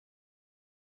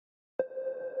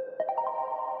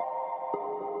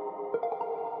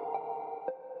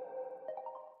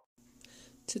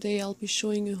Today I'll be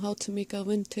showing you how to make a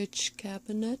vintage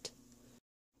cabinet.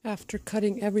 After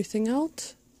cutting everything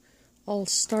out, I'll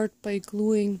start by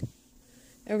gluing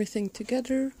everything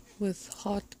together with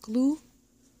hot glue.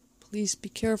 Please be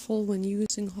careful when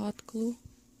using hot glue.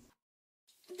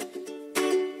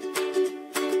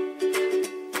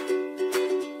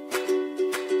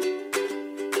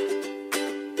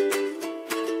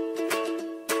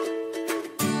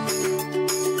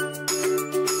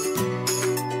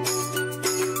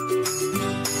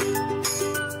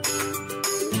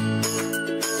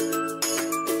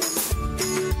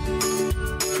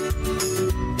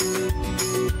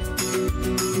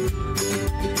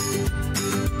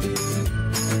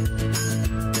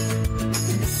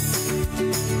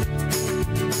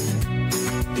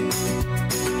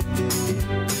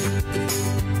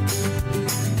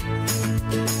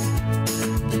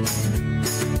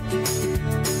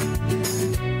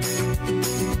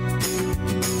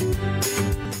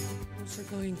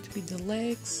 To be the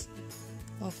legs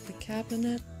of the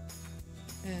cabinet,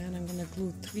 and I'm gonna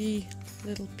glue 3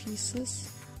 little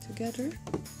pieces together.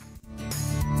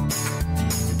 I'm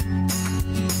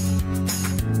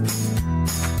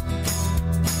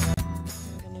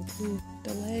gonna glue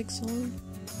the legs on.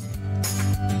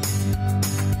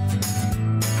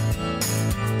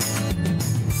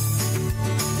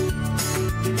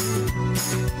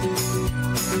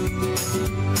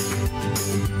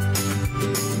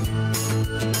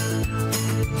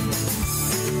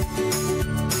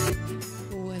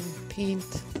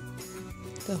 Paint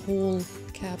the whole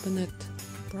cabinet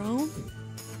brown.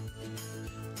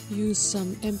 Use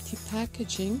some empty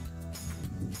packaging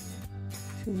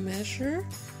to measure,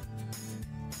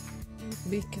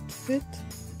 make it fit,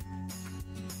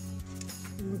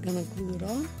 and we're gonna glue it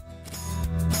on.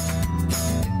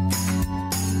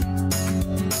 And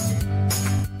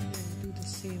do the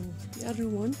same with the other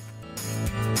one.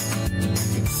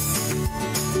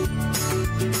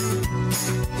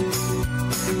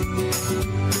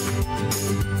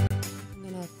 I'm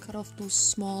gonna cut off those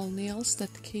small nails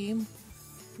that came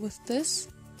with this,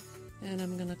 and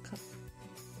I'm gonna cut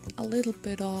a little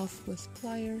bit off with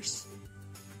pliers.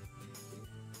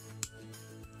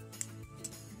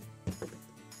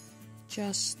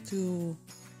 Just to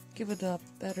give it a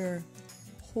better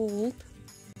hold.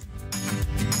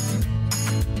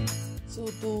 So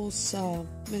those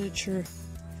miniature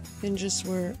hinges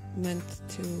were meant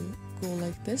to go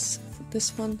like this.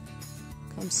 This one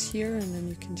comes here and then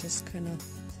you can just kind of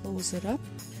close it up,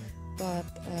 but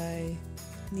I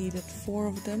needed 4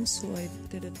 of them, so I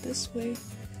did it this way,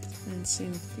 and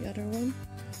same with the other one.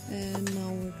 And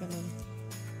now we're gonna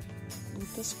glue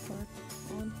this part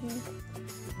on here.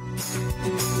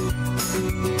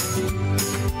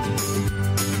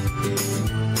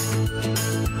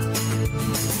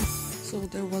 So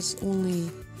there was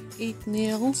only 8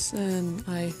 nails, and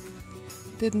I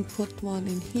didn't put one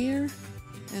in here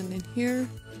and in here,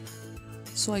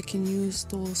 so I can use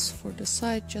those for the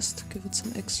side just to give it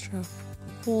some extra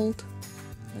hold,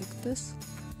 like this.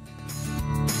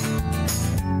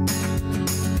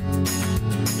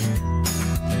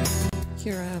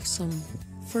 Here I have some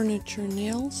furniture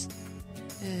nails,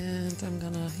 and I'm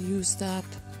gonna use that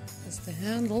as the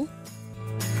handle.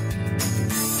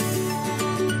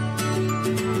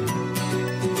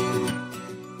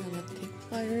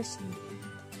 And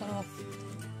cut off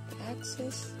the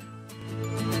axis.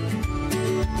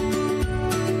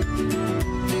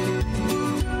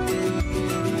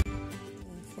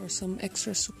 And for some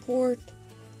extra support,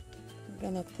 I'm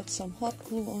gonna put some hot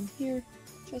glue on here,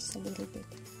 just a little bit.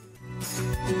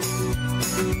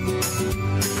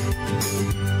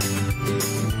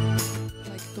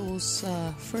 Like those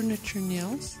furniture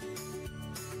nails,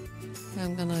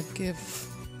 I'm gonna give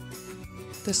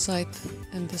this side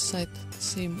and this side the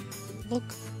same look,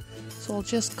 so I'll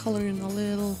just color in a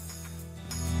little.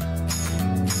 I'm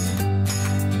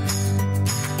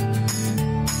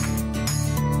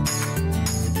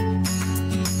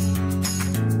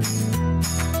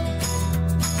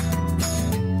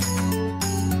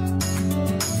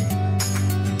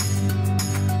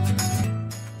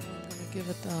gonna give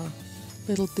it a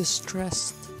little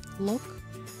distressed look.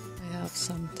 I have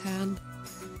some tan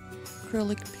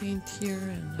acrylic paint here,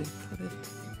 and I put it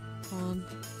on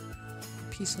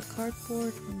a piece of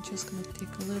cardboard. I'm just going to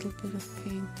take a little bit of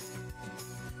paint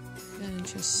and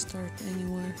just start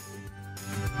anywhere.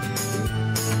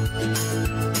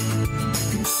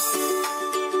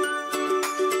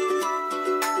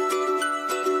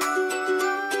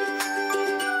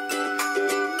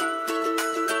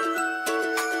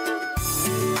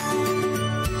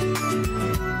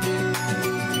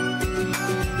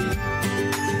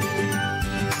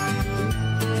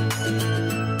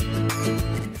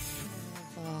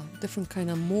 different kind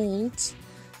of molds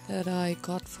that I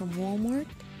got from Walmart.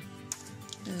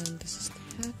 And this is the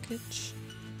package.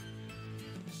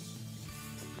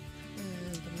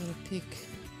 And I'm gonna take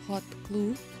hot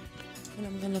glue and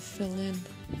I'm gonna fill in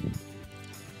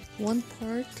one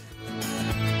part.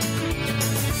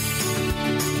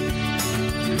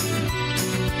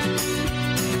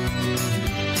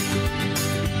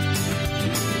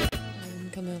 I'm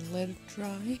gonna let it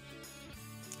dry,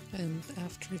 and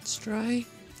after it's dry,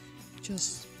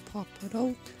 just pop it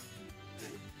out.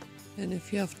 And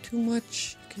if you have too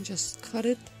much, you can just cut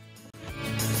it.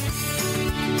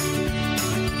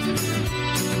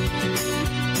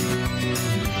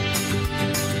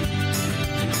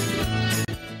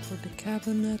 For the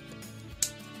cabinet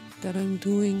that I'm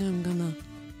doing, I'm gonna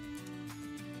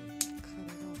cut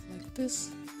it off like this,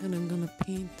 and I'm gonna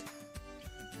paint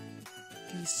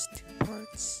these two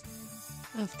parts.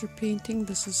 After painting,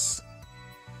 this is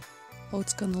how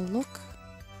it's gonna look.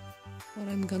 What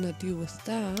I'm gonna do with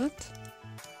that,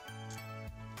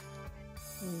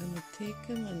 I'm gonna take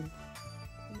them and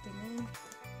put them on.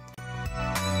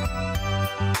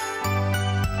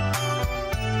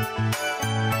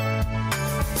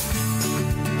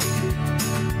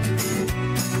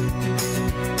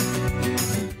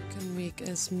 You can make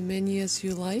as many as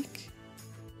you like,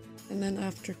 and then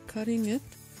after cutting it,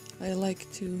 I like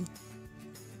to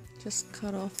just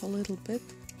cut off a little bit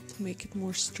to make it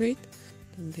more straight,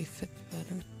 then they fit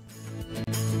better.